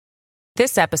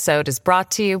This episode is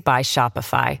brought to you by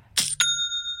Shopify.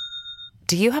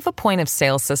 Do you have a point of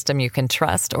sale system you can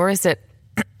trust, or is it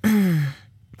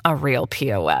a real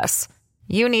POS?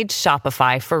 You need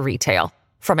Shopify for retail.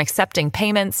 From accepting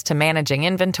payments to managing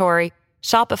inventory,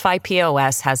 Shopify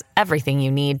POS has everything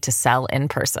you need to sell in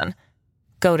person.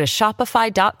 Go to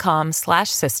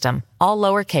shopify.com/system, all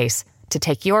lowercase, to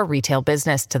take your retail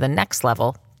business to the next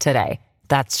level today.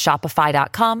 That's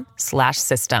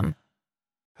shopify.com/system.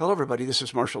 Hello, everybody. This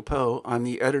is Marshall Poe. I'm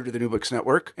the editor of the New Books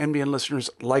Network. NBN listeners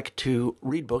like to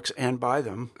read books and buy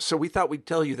them. So we thought we'd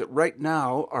tell you that right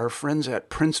now, our friends at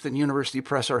Princeton University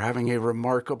Press are having a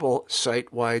remarkable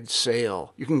site-wide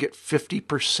sale. You can get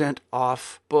 50%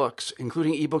 off books,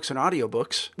 including ebooks and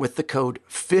audiobooks, with the code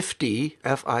 50,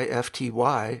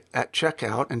 F-I-F-T-Y, at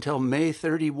checkout until May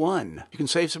 31. You can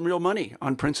save some real money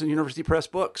on Princeton University Press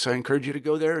books. I encourage you to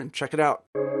go there and check it out.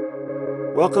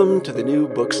 Welcome to the New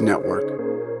Books Network.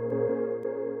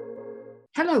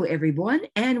 Hello, everyone,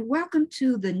 and welcome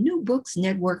to the New Books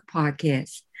Network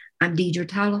podcast. I'm Deidre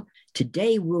Tyler.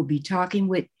 Today, we'll be talking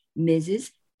with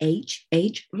Mrs. H.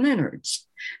 Leonards,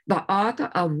 the author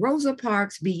of Rosa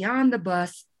Parks' Beyond the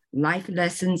Bus, Life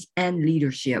Lessons and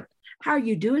Leadership. How are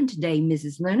you doing today,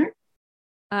 Mrs. Leonard?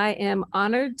 I am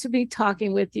honored to be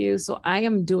talking with you, so I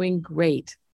am doing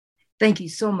great. Thank you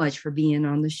so much for being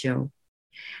on the show.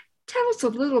 Tell us a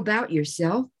little about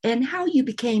yourself and how you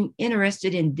became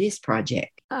interested in this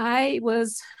project. I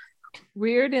was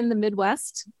reared in the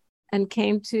Midwest and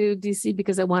came to DC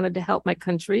because I wanted to help my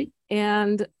country.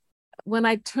 And when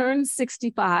I turned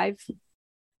 65,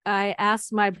 I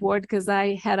asked my board, because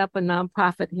I head up a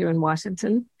nonprofit here in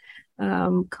Washington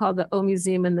called the O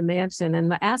Museum in the Mansion.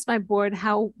 And I asked my board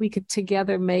how we could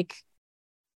together make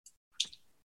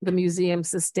the museum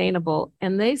sustainable.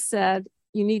 And they said,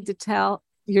 you need to tell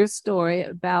your story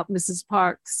about Mrs.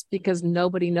 Parks because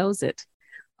nobody knows it.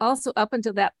 Also, up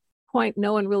until that point,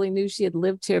 no one really knew she had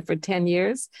lived here for 10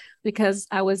 years because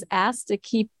I was asked to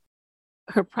keep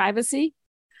her privacy.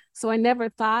 So I never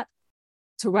thought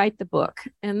to write the book.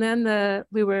 And then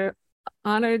we were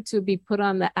honored to be put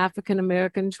on the African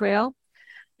American Trail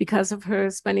because of her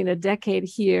spending a decade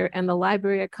here. And the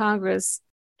Library of Congress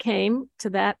came to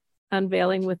that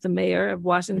unveiling with the mayor of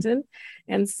Washington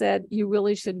and said, you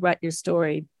really should write your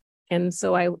story. And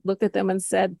so I looked at them and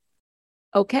said,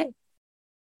 okay.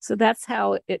 So that's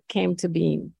how it came to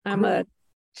being. I'm a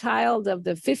child of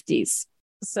the 50s.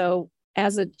 So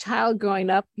as a child growing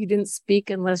up, you didn't speak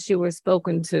unless you were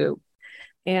spoken to.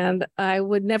 And I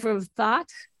would never have thought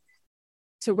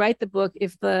to write the book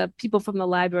if the people from the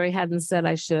library hadn't said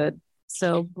I should.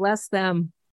 So bless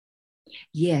them.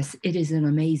 Yes, it is an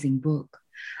amazing book.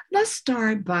 Let's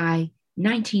start by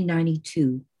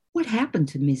 1992. What happened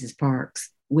to Mrs. Parks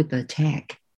with the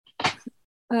attack?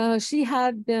 She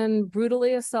had been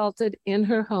brutally assaulted in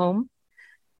her home.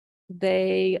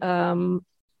 They got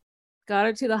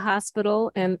her to the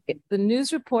hospital, and the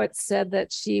news report said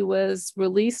that she was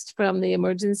released from the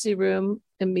emergency room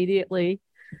immediately,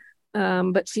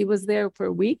 but she was there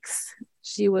for weeks.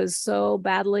 She was so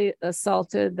badly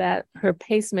assaulted that her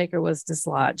pacemaker was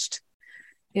dislodged.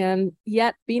 And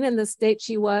yet, being in the state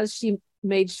she was, she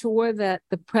made sure that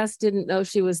the press didn't know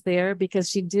she was there because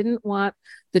she didn't want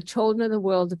the children of the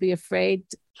world to be afraid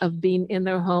of being in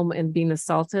their home and being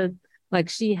assaulted like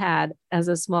she had as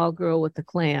a small girl with the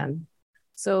Klan.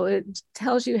 So it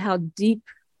tells you how deep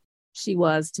she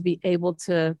was to be able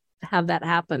to have that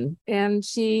happen. And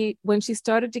when she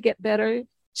started to get better,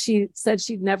 she said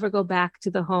she'd never go back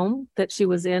to the home that she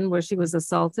was in where she was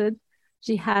assaulted.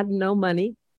 She had no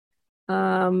money.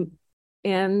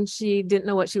 And she didn't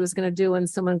know what she was going to do. And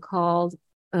someone called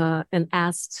and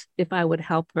asked if I would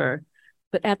help her.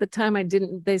 But at the time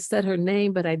they said her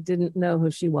name, but I didn't know who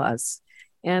she was.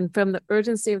 And from the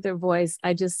urgency of their voice,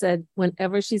 I just said,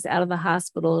 whenever she's out of the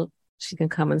hospital, she can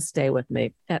come and stay with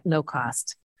me at no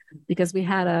cost. Because we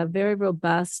had a very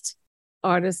robust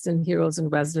Artists and Heroes in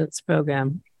Residence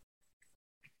program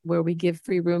where we give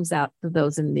free rooms out to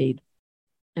those in need.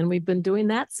 And we've been doing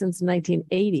that since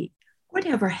 1980.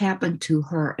 Whatever happened to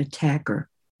her attacker,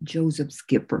 Joseph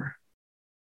Skipper?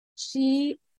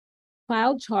 She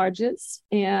filed charges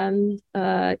and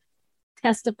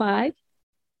testified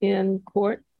in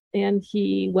court, and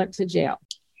he went to jail.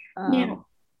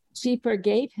 She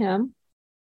forgave him,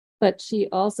 but she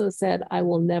also said, I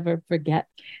will never forget.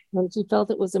 And she felt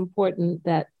it was important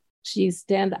that she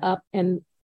stand up and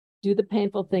do the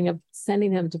painful thing of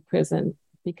sending him to prison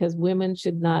because women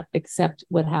should not accept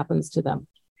what happens to them.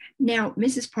 Now,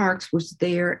 Mrs. Parks was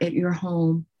there at your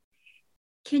home.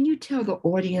 Can you tell the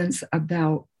audience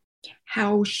about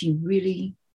how she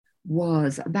really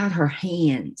was about her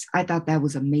hands. I thought that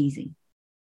was amazing.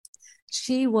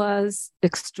 She was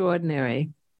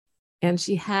extraordinary, and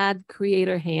she had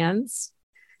creator hands.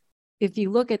 If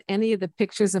you look at any of the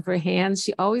pictures of her hands,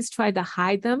 she always tried to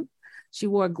hide them. She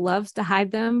wore gloves to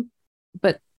hide them,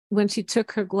 but when she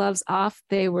took her gloves off,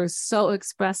 they were so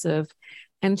expressive,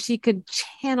 and she could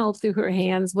channel through her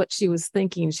hands what she was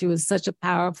thinking. She was such a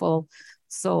powerful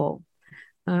soul.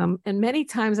 And many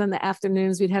times on the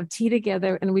afternoons, we'd have tea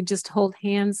together and we'd just hold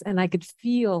hands, and I could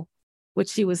feel what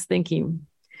she was thinking.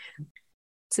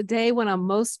 Today, when I'm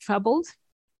most troubled,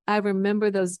 I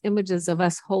remember those images of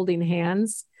us holding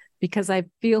hands because I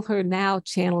feel her now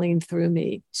channeling through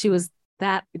me. She was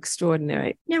that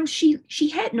extraordinary. Now, she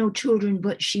had no children,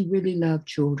 but she really loved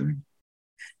children.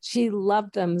 She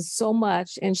loved them so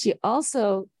much, and she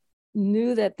also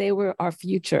knew that they were our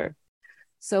future.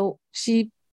 So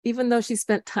she, even though she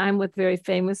spent time with very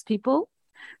famous people,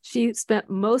 she spent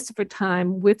most of her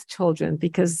time with children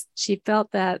because she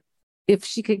felt that if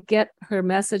she could get her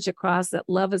message across that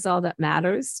love is all that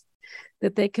matters,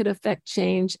 that they could affect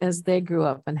change as they grew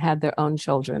up and had their own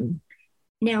children.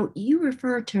 Now, you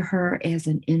refer to her as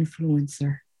an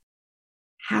influencer.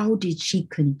 How did she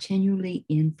continually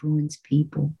influence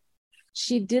people?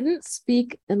 She didn't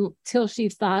speak until she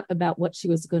thought about what she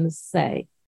was going to say.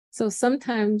 So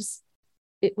sometimes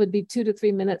it would be 2 to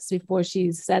 3 minutes before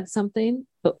she said something,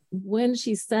 but when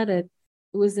she said it,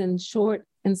 it was in short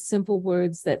and simple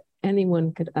words that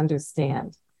anyone could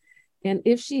understand. And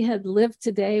if she had lived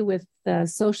today with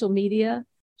social media,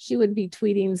 she would be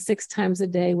tweeting 6 times a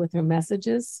day with her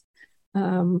messages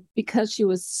because she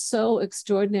was so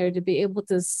extraordinary to be able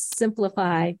to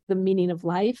simplify the meaning of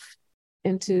life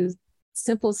into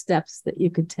simple steps that you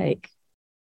could take.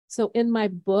 So in my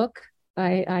book,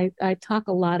 I talk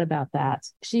a lot about that.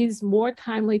 She's more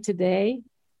timely today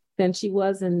than she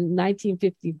was in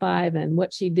 1955, and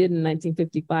what she did in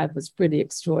 1955 was pretty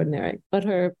extraordinary. But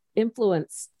her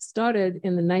influence started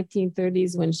in the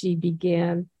 1930s when she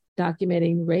began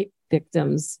documenting rape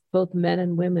victims, both men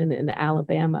and women in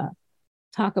Alabama.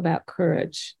 Talk about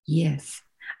courage. Yes.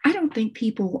 I don't think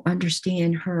people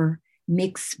understand her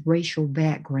mixed racial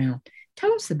background.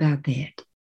 Tell us about that.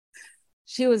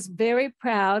 She was very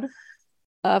proud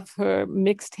of her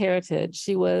mixed heritage.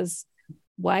 She was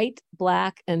white,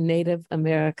 Black, and Native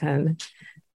American.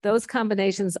 Those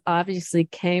combinations obviously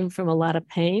came from a lot of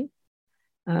pain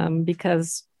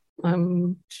because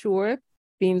I'm sure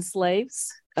being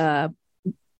slaves to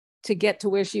get to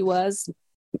where she was,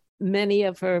 many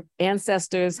of her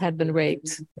ancestors had been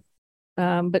raped.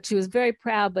 But she was very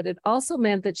proud, but it also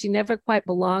meant that she never quite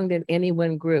belonged in any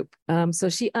one group. So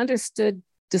she understood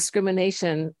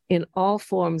discrimination in all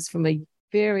forms from a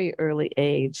very early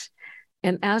age.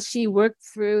 And as she worked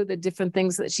through the different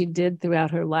things that she did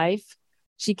throughout her life,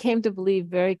 she came to believe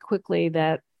very quickly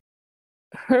that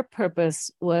her purpose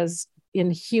was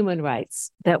in human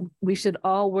rights, that we should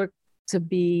all work to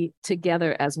be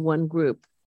together as one group,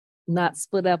 not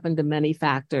split up into many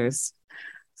factors.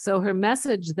 So her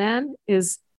message then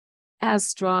is as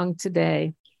strong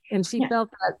today. And she felt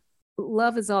that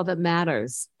love is all that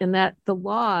matters and that the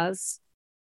laws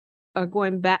are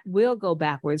going back, will go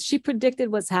backwards. She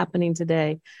predicted what's happening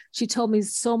today. She told me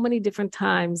so many different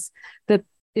times that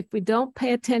if we don't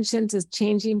pay attention to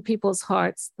changing people's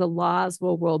hearts, the laws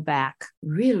will roll back.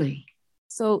 Really?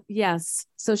 So yes.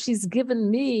 So she's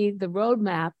given me the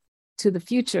roadmap to the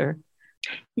future.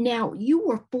 Now, you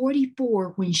were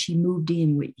 44 when she moved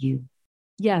in with you.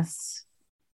 Yes.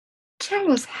 Tell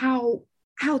us how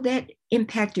that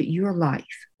impacted your life.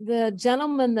 The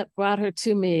gentleman that brought her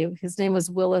to me, his name was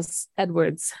Willis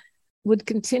Edwards, would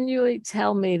continually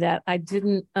tell me that I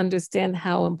didn't understand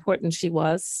how important she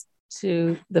was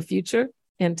to the future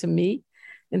and to me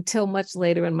until much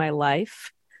later in my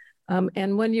life.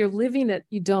 And when you're living it,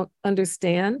 you don't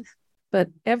understand. But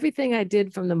everything I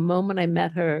did from the moment I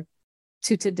met her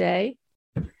to today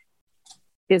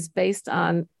is based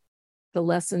on the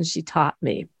lessons she taught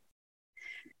me.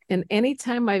 And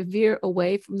anytime I veer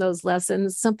away from those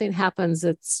lessons, something happens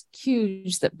that's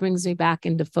huge that brings me back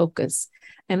into focus.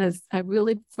 And I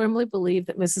really firmly believe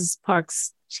that Mrs.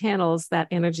 Parks channels that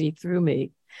energy through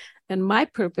me. And my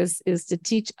purpose is to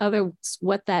teach others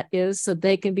what that is so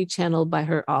they can be channeled by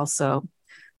her also.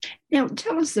 Now,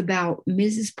 tell us about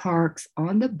Mrs. Parks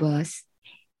on the bus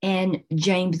and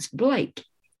James Blake.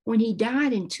 When he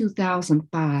died in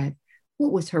 2005,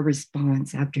 what was her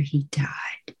response after he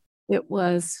died? It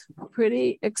was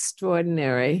pretty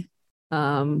extraordinary.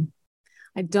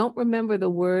 I don't remember the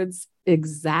words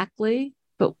exactly,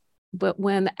 but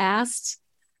when asked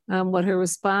what her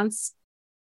response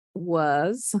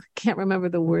was, I can't remember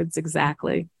the words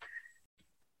exactly,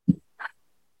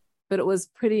 but it was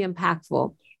pretty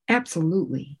impactful.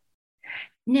 Absolutely.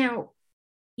 Now,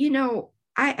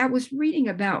 I was reading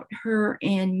about her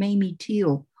and Mamie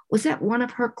Till. Was that one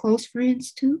of her close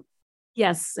friends too?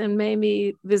 Yes, and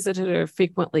Mamie visited her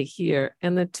frequently here,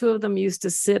 and the two of them used to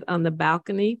sit on the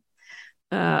balcony.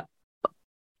 The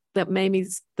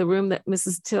room that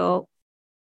Mrs. Till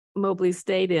Mobley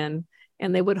stayed in,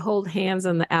 and they would hold hands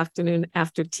in the afternoon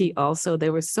after tea also. They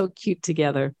were so cute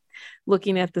together,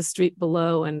 looking at the street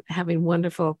below and having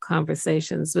wonderful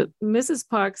conversations. But Mrs.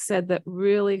 Parks said that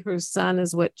really her son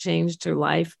is what changed her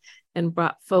life and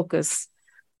brought focus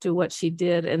to what she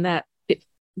did, and that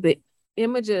the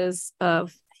images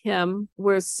of him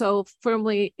were so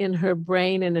firmly in her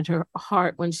brain and in her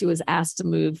heart when she was asked to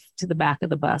move to the back of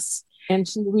the bus. And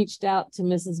she reached out to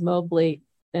Mrs. Mobley,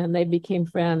 and they became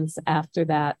friends after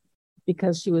that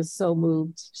because she was so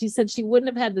moved. She said she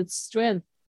wouldn't have had the strength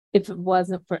if it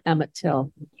wasn't for Emmett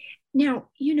Till. Now,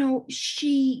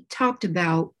 she talked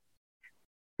about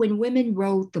when women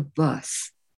rode the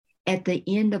bus, at the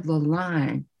end of the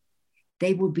line,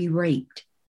 they would be raped.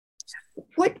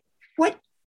 What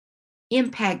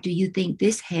impact do you think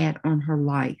this had on her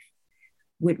life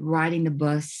with riding the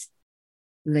bus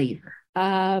later?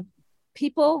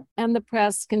 People and the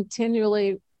press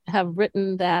continually have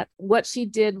written that what she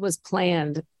did was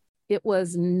planned. It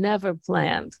was never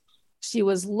planned. She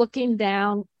was looking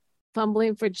down,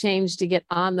 fumbling for change to get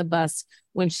on the bus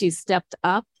when she stepped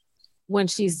up. When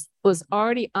she was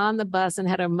already on the bus and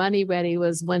had her money ready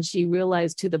was when she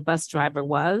realized who the bus driver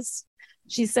was.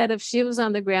 She said if she was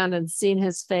on the ground and seen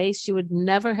his face, she would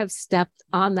never have stepped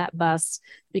on that bus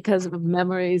because of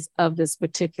memories of this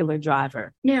particular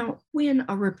driver. Now, when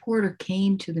a reporter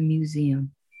came to the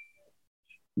museum,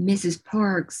 Mrs.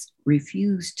 Parks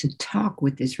refused to talk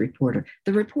with this reporter.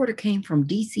 The reporter came from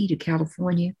DC to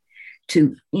California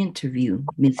to interview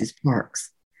Mrs.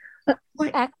 Parks.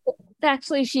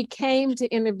 Actually, she came to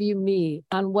interview me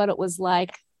on what it was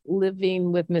like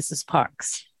living with Mrs.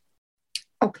 Parks.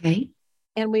 Okay.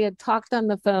 And we had talked on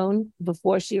the phone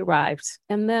before she arrived.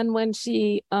 And then when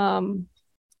she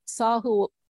saw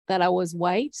that I was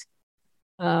white,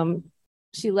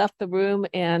 she left the room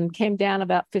and came down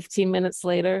about 15 minutes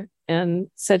later and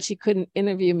said she couldn't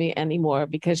interview me anymore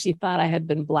because she thought I had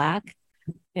been Black.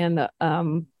 And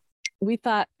we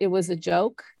thought it was a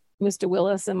joke, Mr.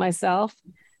 Willis and myself,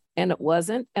 and it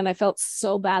wasn't. And I felt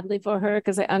so badly for her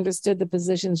because I understood the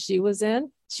position she was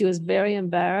in. She was very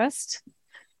embarrassed.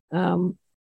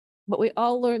 But we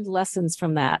all learned lessons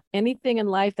from that. Anything in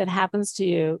life that happens to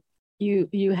you,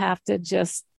 you have to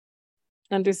just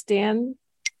understand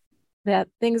that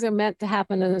things are meant to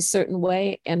happen in a certain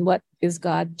way, and what is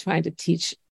God trying to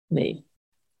teach me.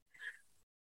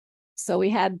 So we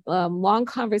had long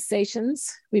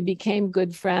conversations. We became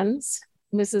good friends.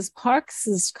 Mrs.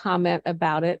 Parks's comment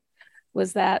about it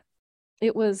was that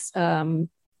it was a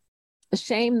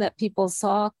shame that people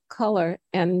saw color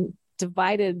and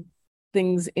divided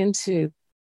things into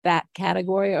that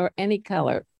category or any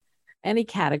color, any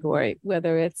category,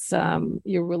 whether it's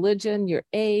your religion, your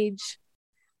age,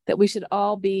 that we should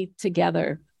all be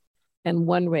together in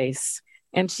one race.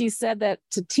 And she said that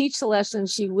to teach the lesson,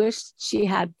 she wished she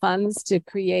had funds to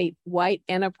create White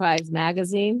Enterprise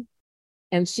magazine,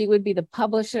 and she would be the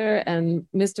publisher and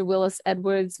Mr. Willis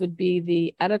Edwards would be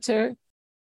the editor.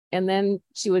 And then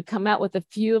she would come out with a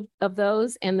few of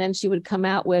those, and then she would come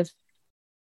out with,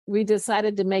 we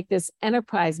decided to make this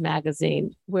Enterprise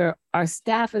magazine where our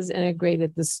staff is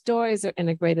integrated, the stories are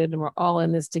integrated, and we're all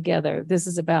in this together. This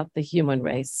is about the human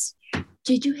race.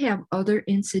 Did you have other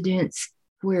incidents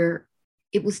where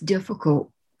it was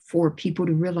difficult for people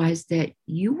to realize that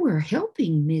you were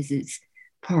helping Mrs.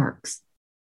 Parks?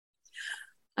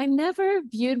 I never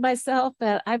viewed myself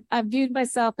as, I viewed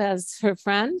myself as her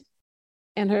friend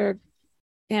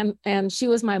and she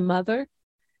was my mother.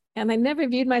 And I never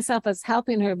viewed myself as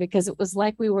helping her because it was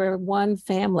like we were one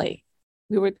family.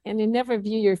 And you never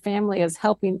view your family as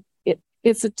helping.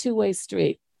 It's a two-way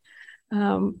street.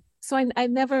 So I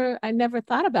never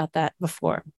thought about that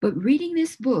before. But reading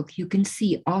this book, you can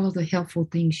see all of the helpful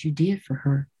things you did for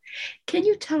her. Can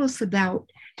you tell us about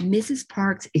Mrs.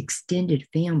 Parks' extended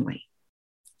family?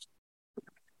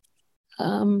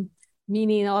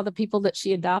 Meaning all the people that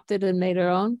she adopted and made her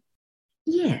own?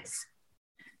 Yes.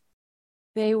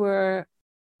 They were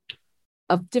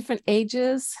of different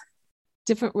ages,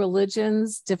 different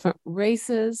religions, different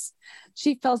races.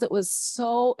 She felt it was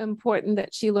so important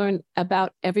that she learned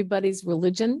about everybody's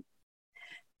religion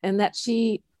and that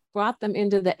she brought them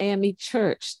into the AME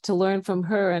church to learn from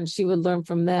her and she would learn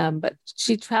from them. But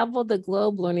she traveled the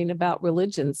globe learning about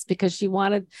religions because she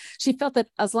felt that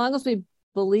as long as we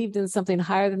believed in something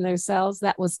higher than themselves,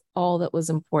 that was all that was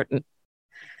important.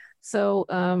 So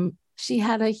she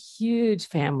had a huge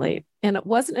family. And it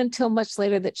wasn't until much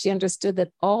later that she understood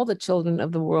that all the children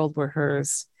of the world were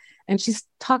hers. And she's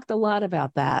talked a lot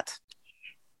about that.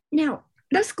 Now,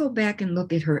 let's go back and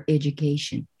look at her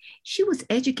education. She was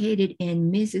educated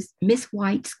in Miss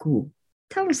White School.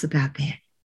 Tell us about that.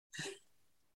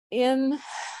 In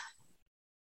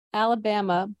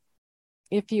Alabama,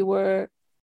 if you were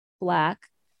Black,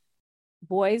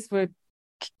 boys were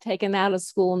taken out of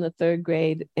school in the 3rd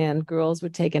grade and girls were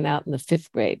taken out in the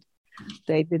 5th grade.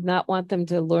 They did not want them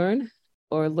to learn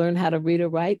how to read or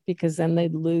write, because then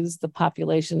they'd lose the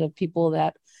population of people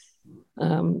that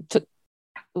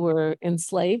were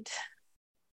enslaved.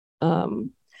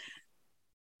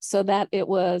 So that it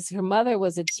was, her mother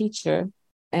was a teacher,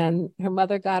 and her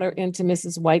mother got her into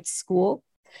Mrs. White's school,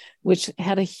 which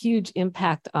had a huge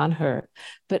impact on her.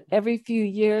 But every few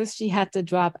years, she had to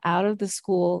drop out of the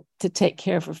school to take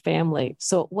care of her family.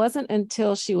 So it wasn't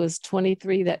until she was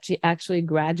 23 that she actually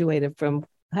graduated from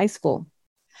high school.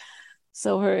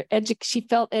 So she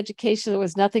felt education, there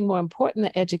was nothing more important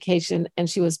than education, and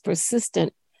she was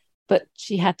persistent, but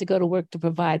she had to go to work to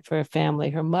provide for her family.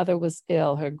 Her mother was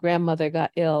ill, her grandmother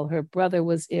got ill, her brother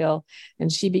was ill, and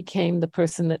she became the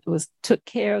person that took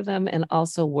care of them and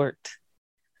also worked.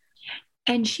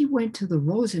 And she went to the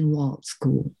Rosenwald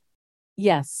School.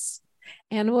 Yes.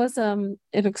 And it was an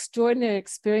extraordinary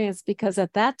experience, because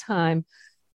at that time,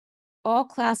 all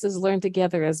classes learned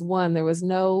together as one. There was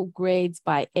no grades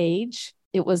by age.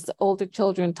 It was the older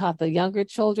children taught the younger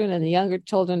children, and the younger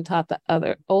children taught the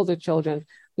other older children,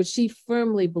 which she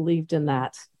firmly believed in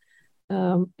that.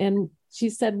 And she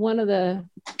said one of the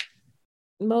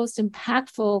most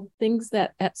impactful things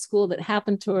that at school that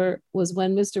happened to her was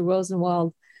when Mr.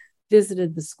 Rosenwald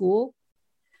visited the school,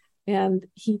 and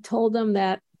he told them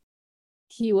that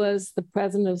he was the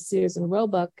president of Sears and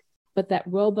Roebuck, but that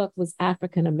Roebuck was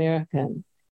African American.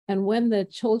 And when the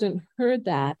children heard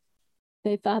that,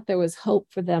 they thought there was hope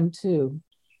for them too.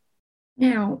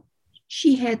 Now,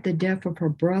 she had the death of her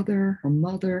brother, her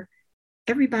mother.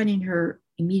 Everybody in her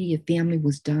immediate family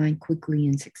was dying quickly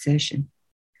in succession.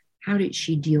 How did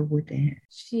she deal with that?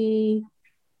 She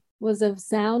was of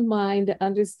sound mind to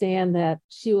understand that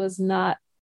she was not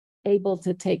able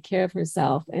to take care of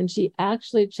herself. And she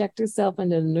actually checked herself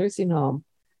into a nursing home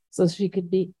so she could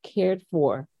be cared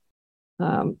for,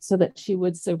 so that she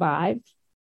would survive.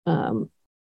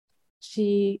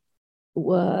 She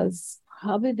was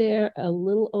probably there a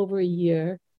little over a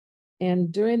year.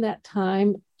 And during that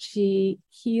time, she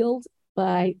healed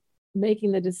by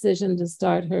making the decision to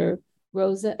start her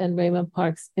Rosa and Raymond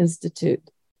Parks Institute,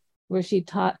 where she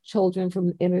taught children from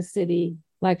the inner city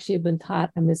like she had been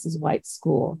taught at Mrs. White's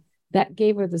school. That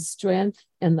gave her the strength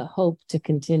and the hope to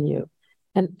continue.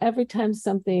 And every time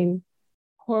something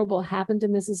horrible happened to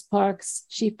Mrs. Parks,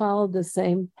 she followed the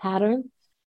same pattern.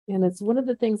 And it's one of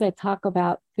the things I talk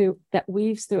about that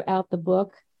weaves throughout the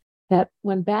book, that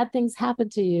when bad things happen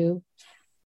to you,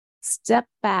 step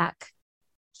back,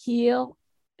 heal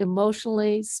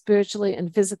emotionally, spiritually,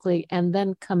 and physically, and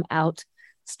then come out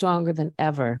stronger than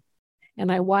ever.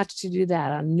 And I watched her do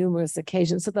that on numerous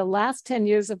occasions. So the last 10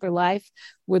 years of her life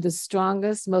were the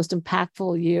strongest, most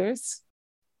impactful years.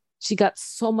 She got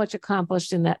so much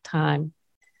accomplished in that time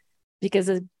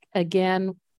because,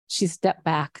 again, she stepped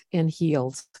back and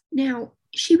healed. Now,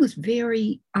 she was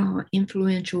very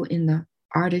influential in the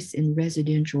artist in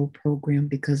residential program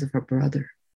because of her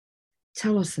brother.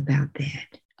 Tell us about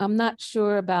that. I'm not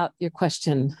sure about your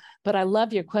question, but I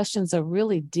love your questions are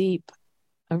really deep.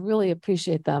 I really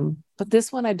appreciate them. But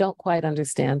this one I don't quite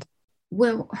understand.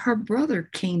 Well, her brother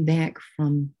came back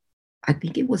from, I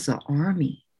think it was the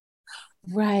army.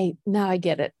 Right. Now I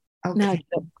get it. Okay. Now I get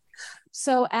it.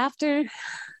 So after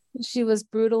she was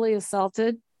brutally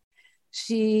assaulted,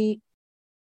 she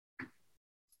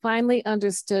finally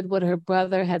understood what her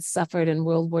brother had suffered in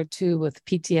World War II with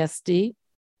PTSD.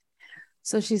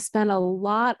 So she spent a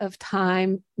lot of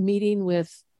time meeting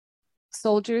with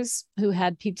soldiers who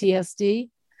had PTSD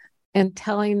and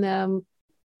telling them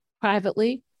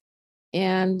privately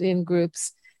and in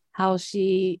groups how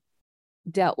she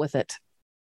dealt with it.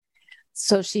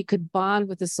 So she could bond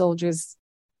with the soldiers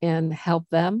and help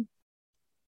them.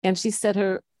 And she said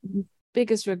her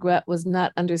biggest regret was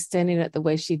not understanding it the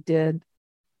way she did,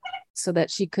 so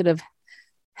that she could have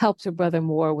helped her brother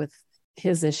more with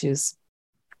his issues.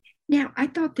 Now, I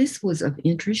thought this was of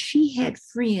interest. She had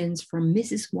friends from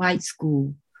Mrs. White's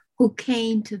school who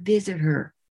came to visit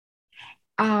her.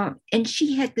 And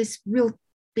she had this real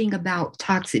thing about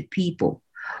toxic people.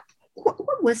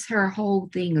 What was her whole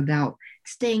thing about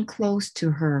staying close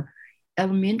to her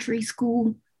elementary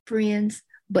school friends,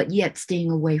 but yet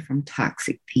staying away from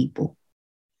toxic people.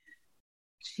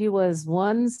 She was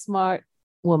one smart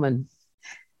woman,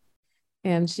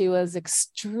 and she was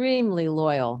extremely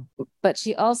loyal, but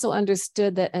she also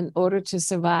understood that in order to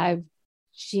survive,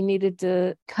 she needed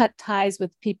to cut ties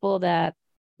with people that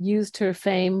used her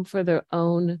fame for their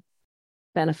own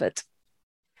benefit.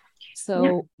 So,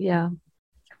 Now, yeah.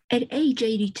 at age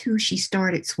 82, she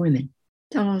started swimming.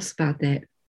 Tell us about that.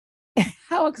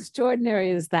 How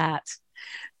extraordinary is that?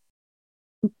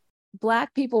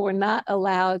 Black people were not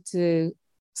allowed to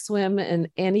swim in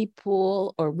any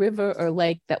pool or river or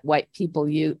lake that white people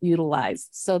utilized.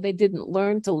 So they didn't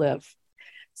learn to live.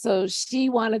 So she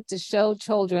wanted to show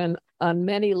children on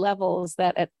many levels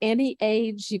that at any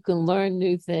age you can learn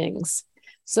new things.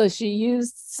 So she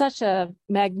used such a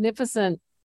magnificent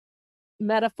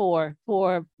metaphor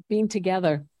for being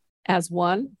together as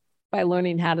one by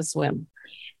learning how to swim.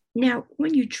 Now,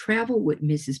 when you traveled with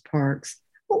Mrs. Parks,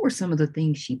 what were some of the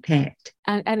things she packed?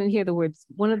 I didn't hear the words.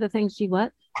 One of the things she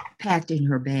what? Packed in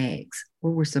her bags.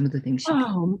 What were some of the things she packed?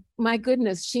 Oh, my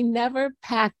goodness. She never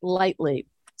packed lightly.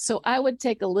 So I would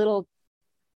take a little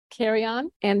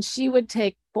carry-on, and she would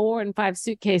take 4 and 5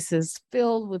 suitcases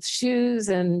filled with shoes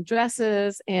and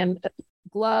dresses and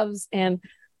gloves and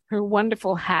her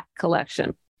wonderful hat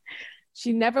collection.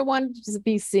 She never wanted to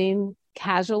be seen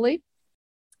casually.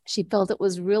 She felt it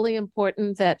was really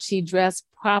important that she dressed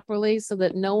properly so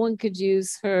that no one could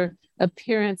use her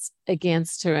appearance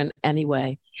against her in any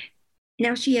way.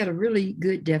 Now, she had a really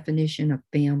good definition of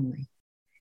family.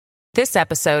 This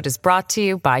episode is brought to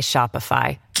you by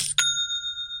Shopify.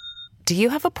 Do you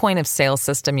have a point of sale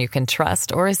system you can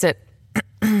trust, or is it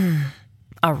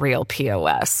a real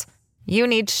POS? You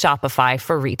need Shopify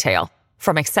for retail.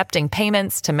 From accepting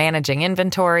payments to managing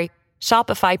inventory,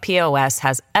 Shopify POS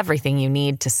has everything you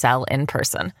need to sell in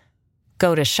person.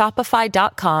 Go to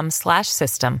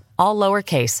shopify.com/system, all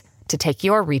lowercase, to take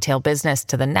your retail business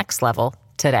to the next level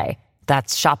today.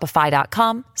 That's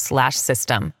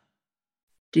shopify.com/system.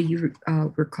 Do you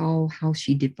recall how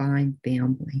she defined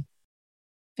family?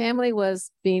 Family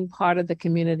was being part of the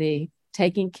community,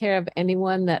 taking care of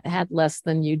anyone that had less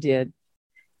than you did.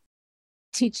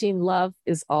 Teaching love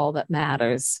is all that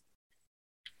matters.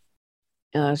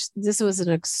 This was an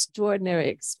extraordinary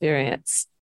experience.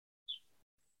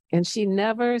 And she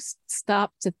never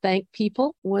stopped to thank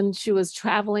people. When she was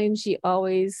traveling, she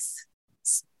always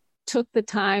took the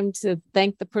time to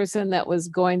thank the person that was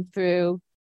going through,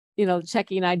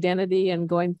 checking identity and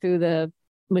going through the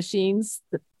machines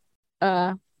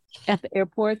at the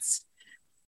airports.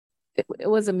 It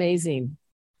was amazing.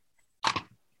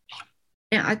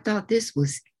 Now, I thought this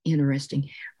was interesting.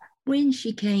 When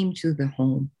she came to the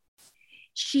home,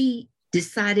 she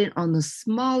decided on the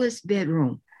smallest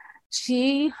bedroom.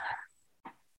 She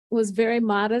was very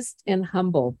modest and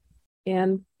humble.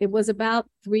 And it was about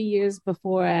 3 years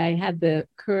before I had the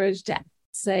courage to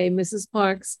say, Mrs.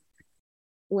 Parks,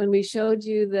 when we showed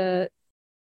you the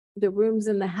rooms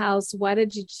in the house, why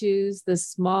did you choose the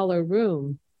smaller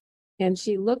room? And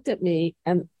she looked at me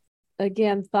and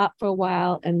again thought for a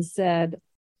while and said,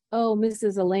 oh,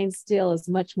 Mrs. Elaine Steele is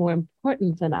much more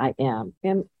important than I am.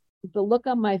 And the look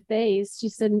on my face, she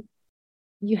said,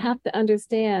 you have to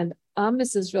understand, I'm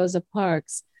Mrs. Rosa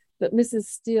Parks, but Mrs.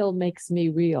 Steele makes me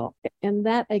real. And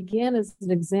that again is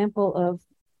an example of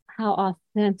how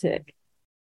authentic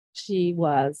she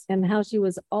was and how she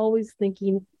was always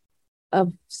thinking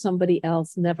of somebody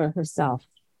else, never herself.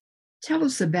 Tell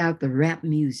us about the rap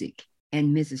music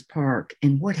and Mrs. Park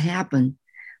and what happened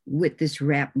with this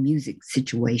rap music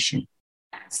situation.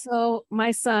 So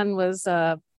my son was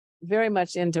very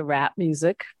much into rap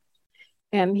music,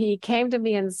 and he came to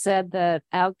me and said that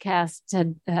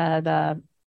Outkast had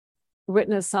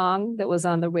written a song that was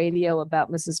on the radio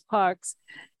about Mrs. Parks,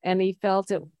 and he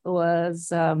felt it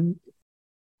was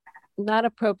not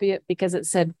appropriate because it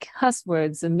said cuss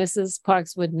words, and Mrs.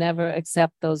 Parks would never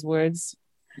accept those words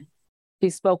be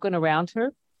spoken around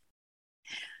her.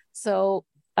 So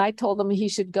I told him he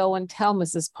should go and tell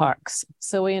Mrs. Parks.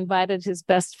 So he invited his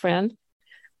best friend,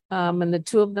 and the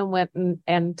two of them went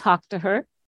and talked to her.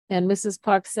 And Mrs.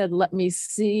 Parks said, let me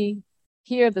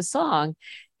hear the song.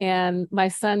 And my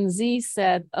son Z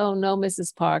said, oh, no,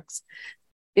 Mrs. Parks,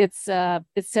 it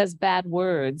says bad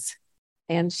words.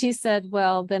 And she said,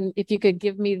 well, then if you could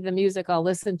give me the music, I'll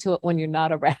listen to it when you're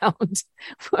not around.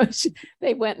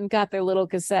 They went and got their little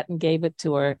cassette and gave it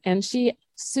to her. And she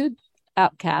sued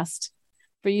Outkast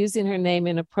for using her name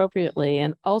inappropriately.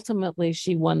 And ultimately,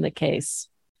 she won the case.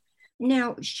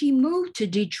 Now, she moved to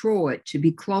Detroit to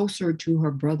be closer to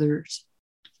her brothers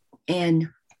and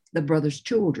the brothers'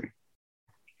 children.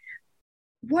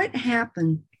 What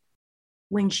happened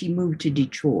when she moved to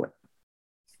Detroit?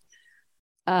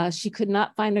 She could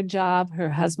not find a job. Her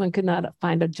husband could not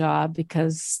find a job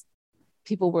because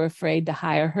people were afraid to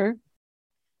hire her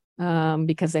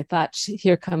because they thought,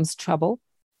 here comes trouble.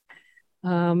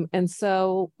 And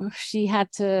so she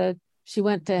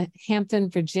went to Hampton,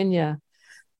 Virginia,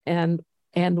 and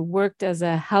worked as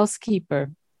a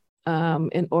housekeeper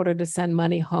in order to send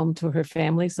money home to her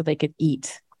family so they could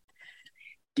eat.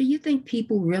 Do you think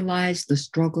people realize the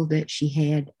struggle that she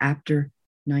had after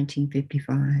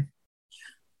 1955?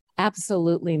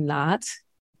 Absolutely not.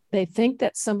 They think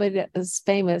that somebody that is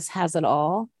famous has it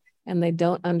all, and they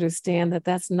don't understand that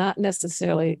that's not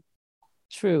necessarily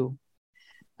true,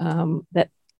 that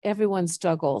everyone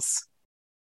struggles.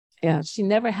 Yeah, she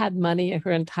never had money in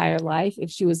her entire life. If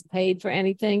she was paid for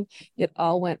anything, it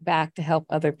all went back to help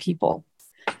other people.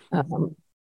 And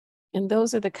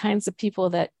those are the kinds of people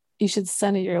that you should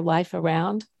center your life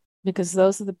around, because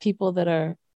those are the people that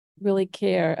are really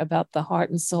care about the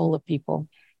heart and soul of people.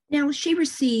 Now, she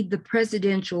received the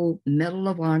Presidential Medal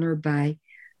of Honor by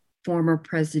former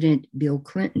President Bill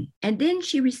Clinton, and then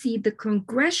she received the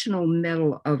Congressional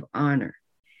Medal of Honor.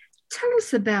 Tell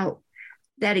us about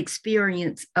that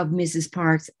experience of Mrs.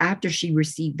 Parks after she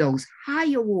received those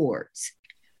high awards.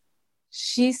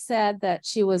 She said that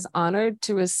she was honored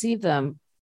to receive them,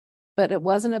 but it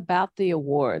wasn't about the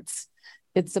awards.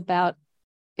 It's about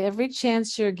every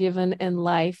chance you're given in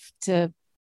life to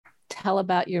tell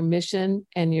about your mission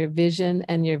and your vision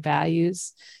and your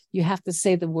values. You have to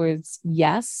say the words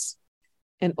yes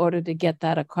in order to get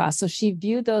that across. So she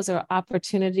viewed those as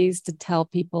opportunities to tell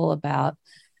people about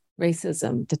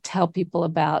racism, to tell people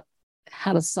about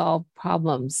how to solve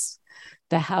problems,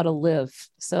 to how to live.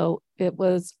 So it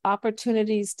was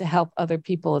opportunities to help other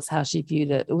people is how she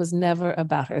viewed it. It was never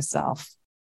about herself.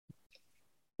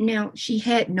 Now, she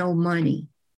had no money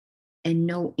and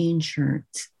no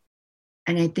insurance.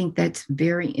 And I think that's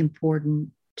very important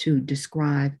to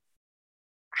describe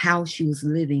how she was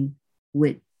living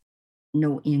with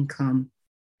no income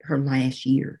her last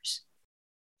years.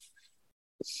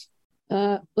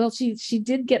 Well, she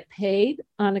did get paid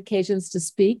on occasions to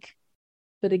speak,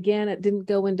 but again, it didn't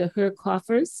go into her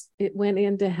coffers. It went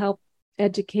in to help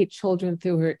educate children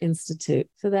through her institute,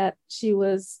 so that she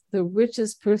was the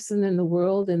richest person in the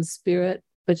world in spirit,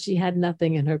 but she had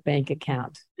nothing in her bank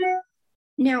account.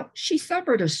 Now, she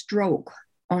suffered a stroke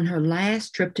on her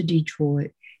last trip to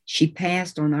Detroit. She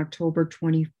passed on October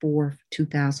 24th,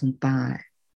 2005.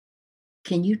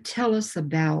 Can you tell us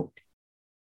about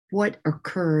what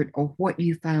occurred or what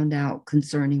you found out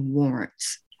concerning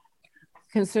warrants?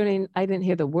 Concerning, I didn't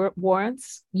hear the word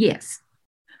warrants. Yes.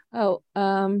 Oh,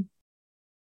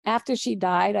 after she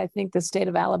died, I think the state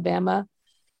of Alabama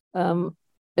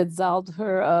absolved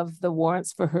her of the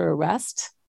warrants for her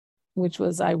arrest, which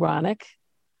was ironic.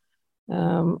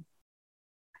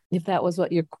 If that was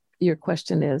what your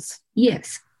question is.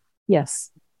 Yes.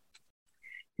 Yes.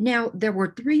 Now, there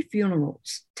were 3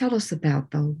 funerals. Tell us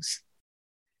about those.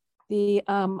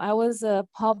 I was a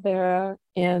pallbearer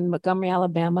in Montgomery,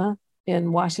 Alabama,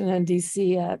 in Washington,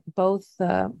 D.C., at both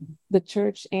the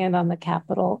church and on the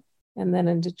Capitol, and then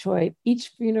in Detroit. Each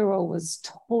funeral was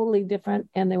totally different,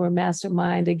 and they were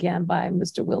masterminded again by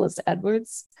Mr. Willis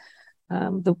Edwards.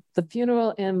 The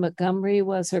funeral in Montgomery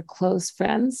was her close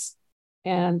friends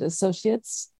and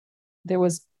associates. There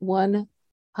was one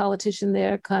politician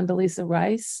there, Condoleezza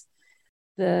Rice.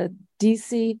 The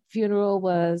DC funeral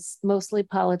was mostly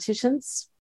politicians.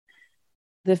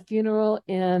 The funeral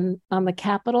on the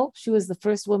Capitol, she was the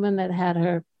first woman that had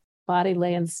her body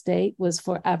lay in state, was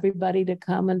for everybody to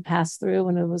come and pass through,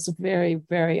 and it was very,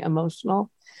 very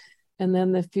emotional. And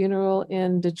then the funeral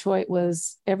in Detroit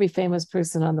was every famous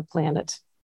person on the planet.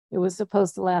 It was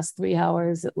supposed to last 3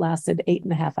 hours. It lasted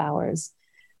 8.5 hours,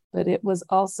 but it was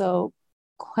also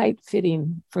quite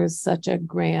fitting for such a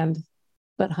grand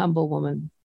but humble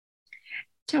woman.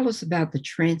 Tell us about the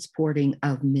transporting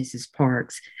of Mrs.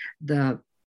 Parks, the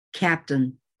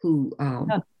captain who...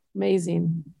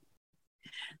 Amazing.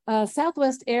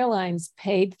 Southwest Airlines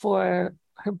paid for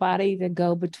her body to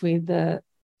go between the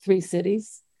 3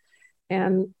 cities,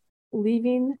 and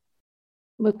leaving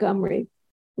Montgomery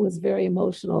was very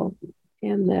emotional.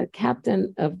 And the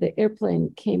captain of the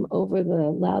airplane came over the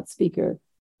loudspeaker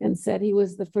and said he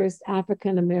was the first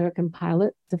African-American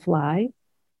pilot to fly.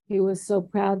 He was so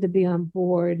proud to be on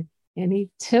board, and he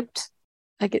tipped,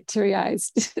 I get teary-eyed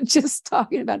just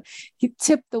talking about it. He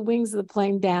tipped the wings of the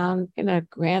plane down in a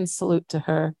grand salute to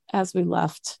her as we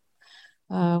left.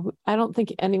 I don't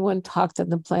think anyone talked on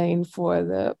the plane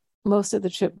for most of the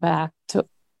trip back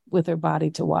with her body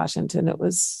to Washington. It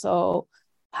was so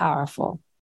powerful.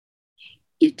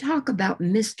 You talk about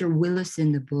Mr. Willis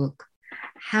in the book.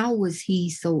 How was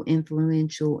he so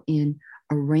influential in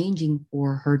arranging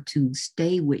for her to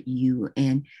stay with you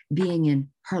and being in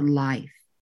her life?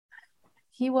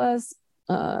 He was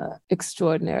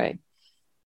extraordinary.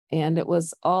 And it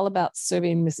was all about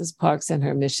serving Mrs. Parks and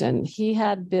her mission. He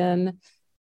had been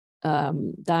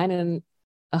dying in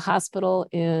a hospital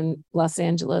in Los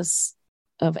Angeles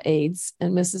of AIDS,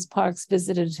 and Mrs. Parks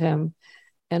visited him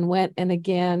and went and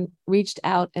again reached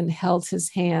out and held his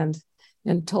hand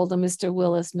and told him, Mr.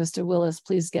 Willis,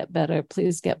 please get better,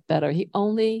 please get better. He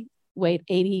only weighed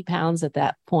 80 pounds at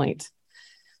that point.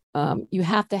 You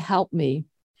have to help me.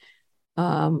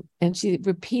 And she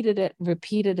repeated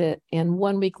it. And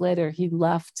 1 week later, he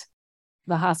left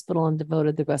the hospital and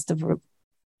devoted the rest of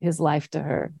his life to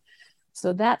her.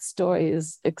 So that story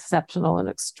is exceptional and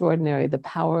extraordinary. The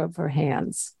power of her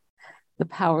hands, the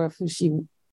power of who she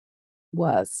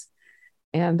was.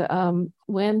 And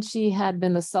when she had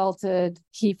been assaulted,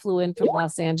 he flew in from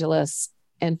Los Angeles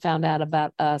and found out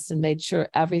about us and made sure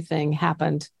everything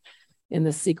happened in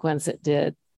the sequence it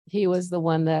did. He was the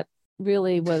one that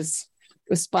really was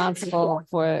responsible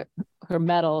for her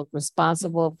medal,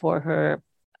 responsible for her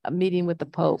meeting with the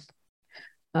Pope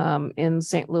in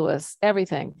St. Louis,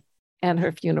 everything, and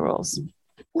her funerals.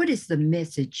 What is the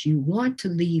message you want to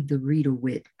leave the reader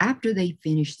with after they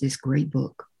finish this great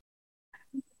book?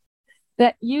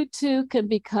 That you too can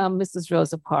become Mrs.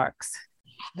 Rosa Parks,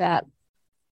 that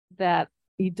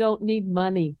you don't need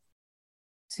money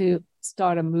to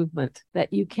start a movement,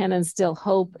 that you can instill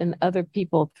hope in other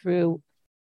people through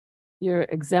your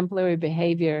exemplary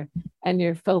behavior and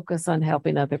your focus on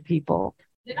helping other people.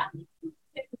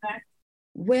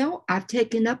 Well, I've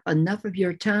taken up enough of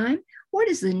your time. What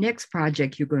is the next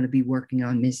project you're going to be working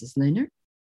on, Mrs. Leonard?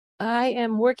 I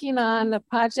am working on a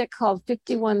project called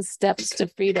 51 Steps to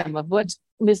Freedom, of which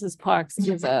Mrs. Parks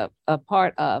is a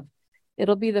part of.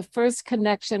 It'll be the first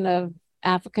connection of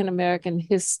African-American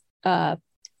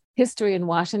history in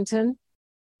Washington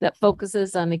that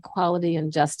focuses on equality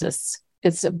and justice.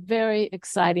 It's a very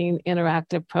exciting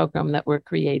interactive program that we're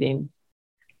creating.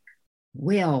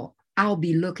 Well, I'll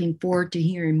be looking forward to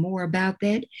hearing more about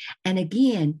that. And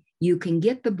again, you can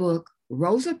get the book,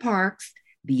 Rosa Parks,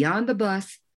 Beyond the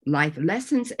Bus, Life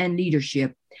Lessons and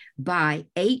Leadership by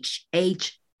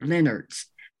H.H. Leonards.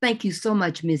 Thank you so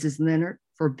much, Mrs. Leonard,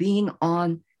 for being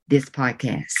on this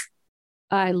podcast.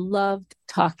 I loved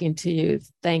talking to you.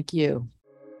 Thank you.